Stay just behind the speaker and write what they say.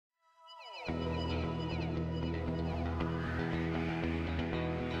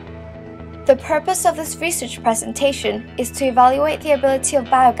The purpose of this research presentation is to evaluate the ability of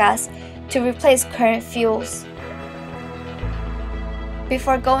biogas to replace current fuels.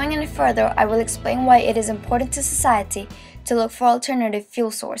 Before going any further, I will explain why it is important to society to look for alternative fuel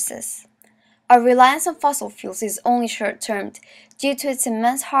sources. Our reliance on fossil fuels is only short-term due to its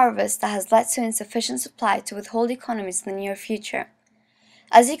immense harvest that has led to insufficient supply to withhold economies in the near future.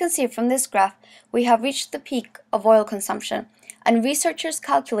 As you can see from this graph, we have reached the peak of oil consumption, and researchers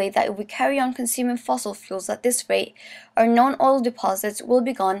calculate that if we carry on consuming fossil fuels at this rate, our known oil deposits will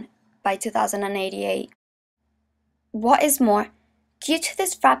be gone by 2088. What is more, due to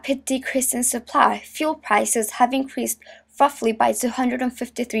this rapid decrease in supply, fuel prices have increased roughly by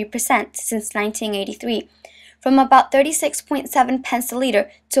 253% since 1983, from about 36.7 pence a litre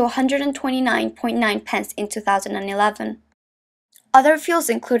to 129.9 pence in 2011. Other fuels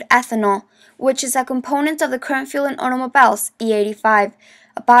include ethanol, which is a component of the current fuel in automobiles, E85,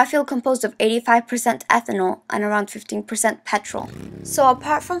 a biofuel composed of 85% ethanol and around 15% petrol. So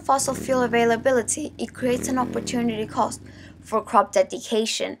apart from fossil fuel availability, it creates an opportunity cost for crop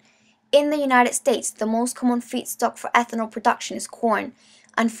dedication. In the United States, the most common feedstock for ethanol production is corn,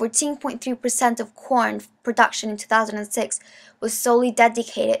 and 14.3% of corn production in 2006 was solely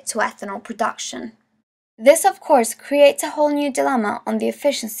dedicated to ethanol production. This, of course, creates a whole new dilemma on the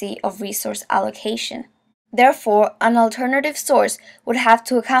efficiency of resource allocation. Therefore, an alternative source would have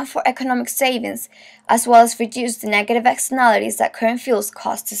to account for economic savings, as well as reduce the negative externalities that current fuels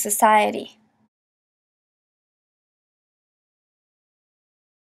cause to society.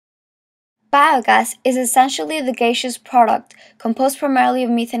 Biogas is essentially the gaseous product, composed primarily of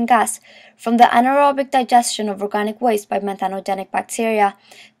methane gas, from the anaerobic digestion of organic waste by methanogenic bacteria.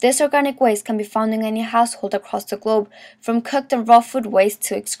 This organic waste can be found in any household across the globe, from cooked and raw food waste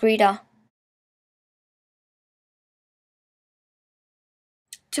to excreta.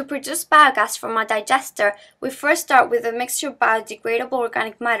 To produce biogas from a digester, we first start with a mixture of biodegradable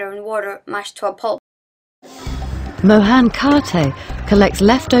organic matter and water mashed to a pulp. Mohan Karte collects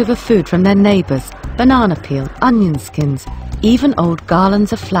leftover food from their neighbours, banana peel, onion skins, even old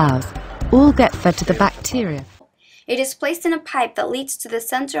garlands of flowers, all get fed to the bacteria. It is placed in a pipe that leads to the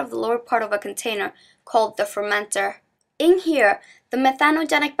center of the lower part of a container, called the fermenter. In here, the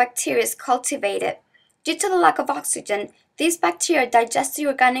methanogenic bacteria is cultivated. Due to the lack of oxygen, these bacteria digest the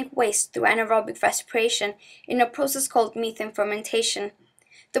organic waste through anaerobic respiration in a process called methane fermentation.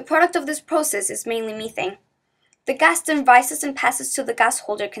 The product of this process is mainly methane. The gas then rises and passes to the gas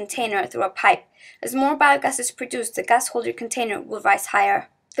holder container through a pipe. As more biogas is produced, the gas holder container will rise higher.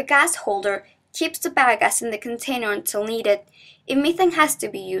 The gas holder keeps the biogas in the container until needed. If methane has to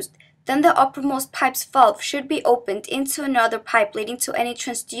be used, then the uppermost pipe's valve should be opened into another pipe leading to any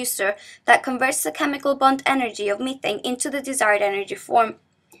transducer that converts the chemical bond energy of methane into the desired energy form.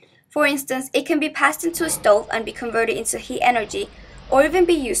 For instance, it can be passed into a stove and be converted into heat energy, or even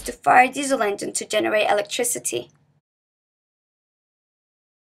be used to fire a diesel engine to generate electricity.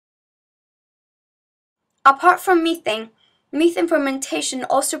 Apart from methane, methane fermentation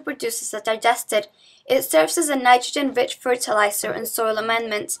also produces a digestate. It serves as a nitrogen-rich fertilizer and soil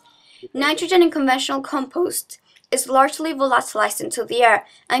amendment. Nitrogen in conventional compost is largely volatilized into the air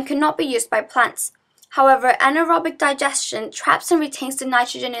and cannot be used by plants. However, anaerobic digestion traps and retains the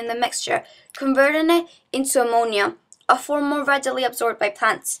nitrogen in the mixture, converting it into ammonia, a form more readily absorbed by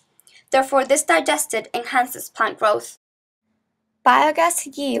plants. Therefore, this digestate enhances plant growth.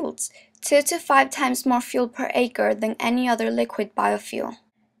 Biogas yields 2 to 5 times more fuel per acre than any other liquid biofuel.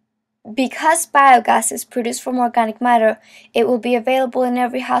 Because biogas is produced from organic matter, it will be available in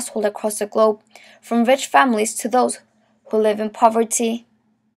every household across the globe, from rich families to those who live in poverty.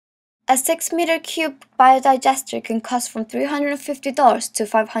 A 6-meter cube biodigester can cost from $350 to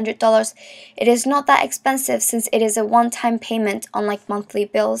 $500. It is not that expensive since it is a one-time payment, unlike monthly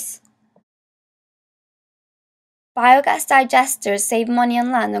bills. Biogas digesters save money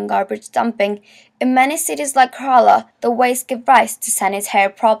on land on garbage dumping. In many cities like Kerala, the waste gives rise to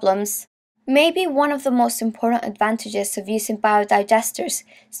sanitary problems. Maybe one of the most important advantages of using biodigesters,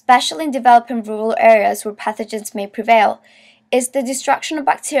 especially in developing rural areas where pathogens may prevail, is the destruction of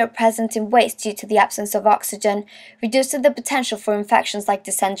bacteria present in waste due to the absence of oxygen, reducing the potential for infections like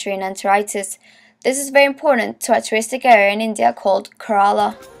dysentery and enteritis. This is very important to a touristic area in India called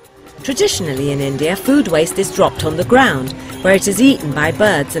Kerala. Traditionally in India, food waste is dropped on the ground, where it is eaten by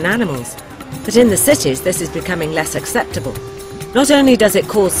birds and animals. But in the cities, this is becoming less acceptable. Not only does it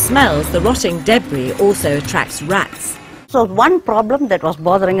cause smells, the rotting debris also attracts rats. So one problem that was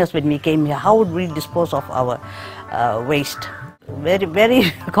bothering us when we came here, how would we dispose of our waste?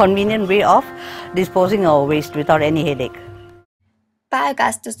 Very convenient way of disposing our waste without any headache.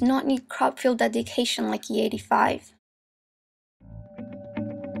 Biogas does not need crop field dedication like E85.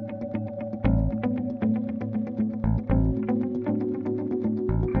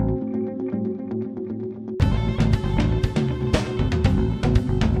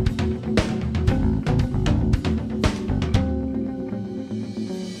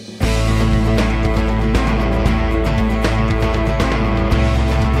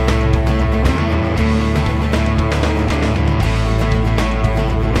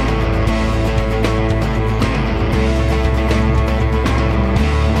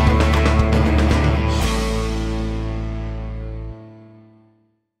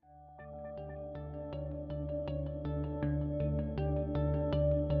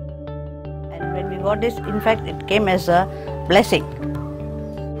 And when we got this, in fact, it came as a blessing.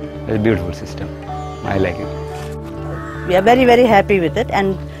 It's a beautiful system. I like it. We are very, very happy with it,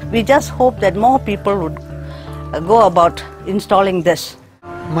 and we just hope that more people would go about installing this.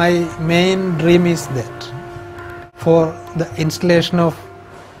 My main dream is that for the installation of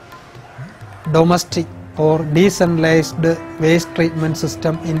domestic or decentralized waste treatment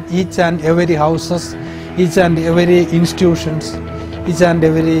system in each and every houses, each and every institutions, each and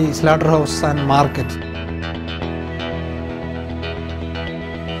every slaughterhouse and market.